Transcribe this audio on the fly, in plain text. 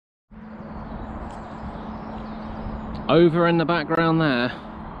Over in the background there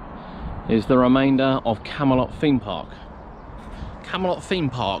is the remainder of Camelot Theme Park. Camelot Theme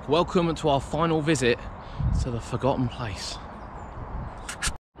Park, welcome to our final visit to the forgotten place.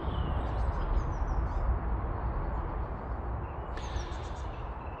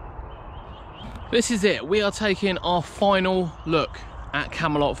 This is it, we are taking our final look at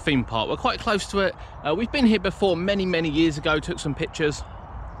Camelot Theme Park. We're quite close to it. We've been here before many years ago, took some pictures.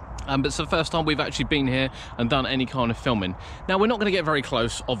 But it's the first time we've actually been here and done any kind of filming. Now, we're not going to get very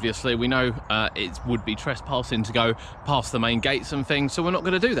close, obviously. We know it would be trespassing to go past the main gates and things, so we're not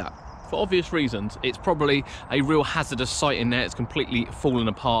going to do that. For obvious reasons, it's probably a real hazardous site in there. It's completely fallen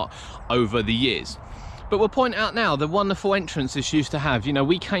apart over the years. But we'll point out now the wonderful entrance this used to have. You know,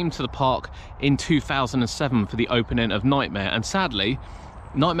 we came to the park in 2007 for the opening of Knightmare, and sadly,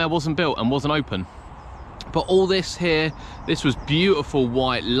 Knightmare wasn't built and wasn't open. But all this here, this was beautiful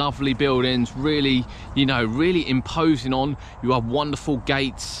white, lovely buildings, really, you know, really imposing on. You have wonderful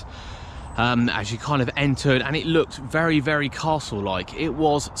gates as you kind of entered, and it looked very castle-like. It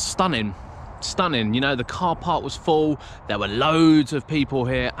was stunning. You know, the car park was full, there were loads of people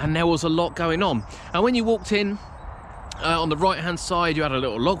here, and there was a lot going on. And when you walked in, on the right hand side you had a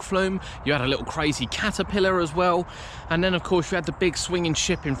little log flume, you had a little crazy caterpillar as well, and then of course you had the big swinging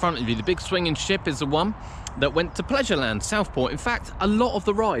ship in front of you. The big swinging ship is the one that went to Pleasureland Southport. In fact, a lot of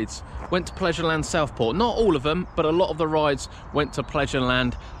the rides went to Pleasureland Southport. Not all of them, but a lot of the rides went to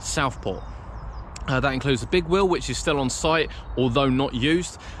Pleasureland Southport. That includes the big wheel, which is still on site, although not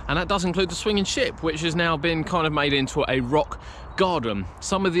used, and that does include the swinging ship, which has now been kind of made into a rock garden.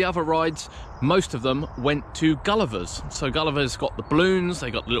 Some of the other rides, most of them, went to Gulliver's. So Gulliver's got the balloons, they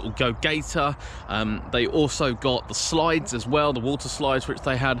got the little Go Gator, they also got the slides as well, the water slides which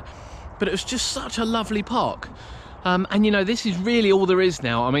they had. But it was just such a lovely park. And you know, this is really all there is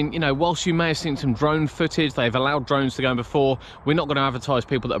now. I mean, you know, whilst you may have seen some drone footage, they've allowed drones to go in before, we're not going to advertise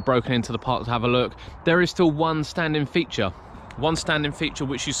people that have broken into the park to have a look. There is still one standing feature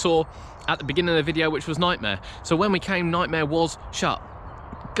which you saw at the beginning of the video, which was Knightmare. So when we came, Knightmare was shut.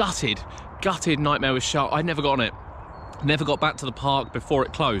 Gutted Knightmare was shut. I never got on it. Never got back to the park before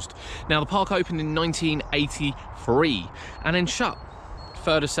it closed. Now, the park opened in 1983 and then shut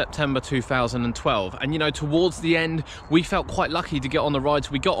 3rd of September 2012, and you know, towards the end we felt quite lucky to get on the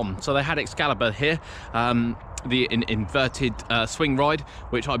rides we got on. So they had Excalibur here, the inverted swing ride,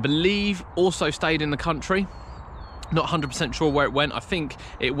 which I believe also stayed in the country. Not 100% sure where it went. I think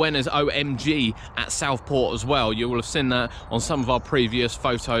it went as OMG at Southport as well. You will have seen that on some of our previous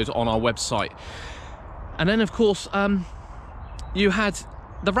photos on our website. And then of course you had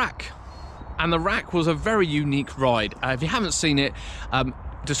the Rack. And the Rack was a very unique ride. If you haven't seen it,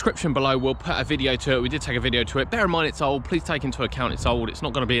 description below, we'll put a video to it. We did take a video to it. Bear in mind it's old. Please take into account it's old. It's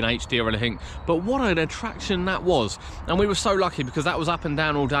not going to be in HD or anything. But what an attraction that was. And we were so lucky because that was up and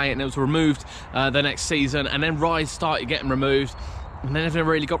down all day, and it was removed the next season. And then rides started getting removed, and they never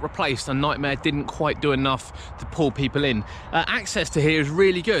really got replaced, and Knightmare didn't quite do enough to pull people in. Access to here is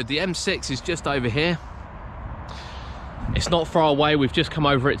really good. The M6 is just over here. It's not far away. We've just come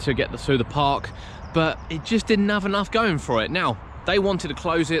over it to get through the park, but it just didn't have enough going for it. Now, they wanted to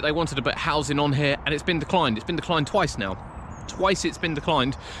close it, they wanted to put housing on here, and it's been declined. It's been declined twice now. Twice it's been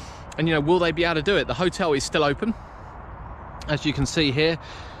declined. And you know, will they be able to do it? The hotel is still open, as you can see here,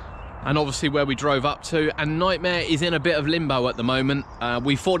 and obviously where we drove up to. And Knightmare is in a bit of limbo at the moment.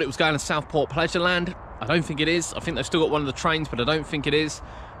 We thought it was going to Southport Pleasureland. I don't think it is. I think they've still got one of the trains, but I don't think it is.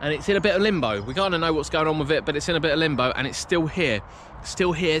 And it's in a bit of limbo. We kind of know what's going on with it, but it's in a bit of limbo, and it's still here.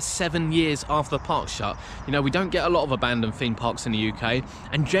 Still here 7 years after the park's shut. You know, we don't get a lot of abandoned theme parks in the UK,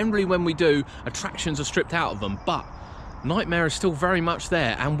 and generally when we do, attractions are stripped out of them, but Knightmare is still very much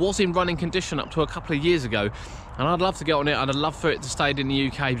there and was in running condition up to a couple of years ago. And I'd love to get on it, I'd love for it to stay in the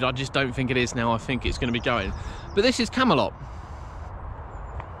UK, but I just don't think it is now. I think it's going to be going. But this is Camelot.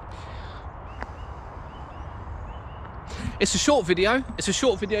 It's a short video. It's a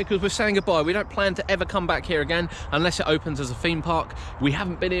short video because we're saying goodbye. We don't plan to ever come back here again unless it opens as a theme park. We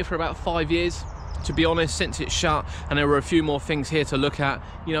haven't been here for about 5 years, to be honest, since it's shut, and there were a few more things here to look at.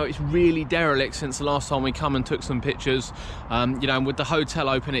 You know, it's really derelict since the last time we come and took some pictures. You know, and with the hotel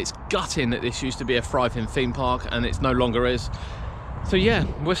open, it's gutting that this used to be a thriving theme park and it's no longer is. So yeah,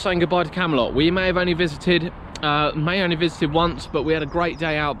 we're saying goodbye to Camelot. We may have only visited once, but we had a great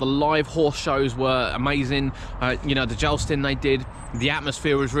day out. The live horse shows were amazing. You know, the jousting they did, the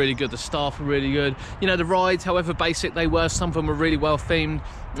atmosphere was really good, the staff were really good. You know, the rides, however basic they were, some of them were really well themed.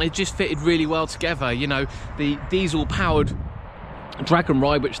 They just fitted really well together. You know, the diesel powered dragon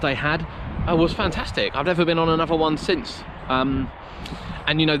ride which they had was fantastic. I've never been on another one since.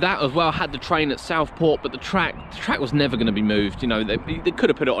 And you know, that as well had the train at Southport, but the track was never going to be moved. You know, they could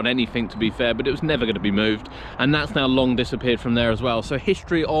have put it on anything, to be fair, but it was never going to be moved, and that's now long disappeared from there as well. So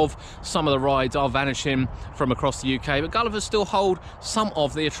history of some of the rides are vanishing from across the UK, but Gullivers still hold some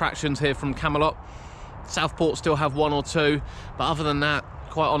of the attractions here from Camelot. Southport still have one or two, but other than that,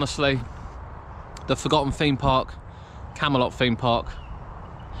 quite honestly, the forgotten theme park, Camelot Theme Park,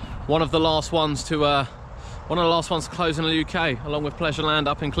 one of the last ones to close in the UK, along with Pleasureland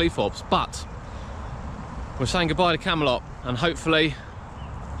up in Cleethorpes. But we're saying goodbye to Camelot, and hopefully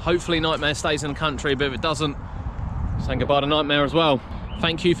Knightmare stays in the country, but if it doesn't, saying goodbye to Knightmare as well.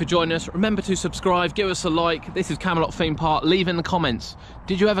 Thank you for joining us. Remember to subscribe, give us a like. This is Camelot Theme Park. Leave in the comments,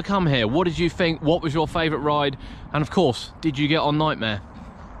 did you ever come here? What did you think? What was your favourite ride? And of course, did you get on Knightmare?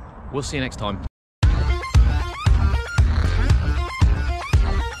 We'll see you next time.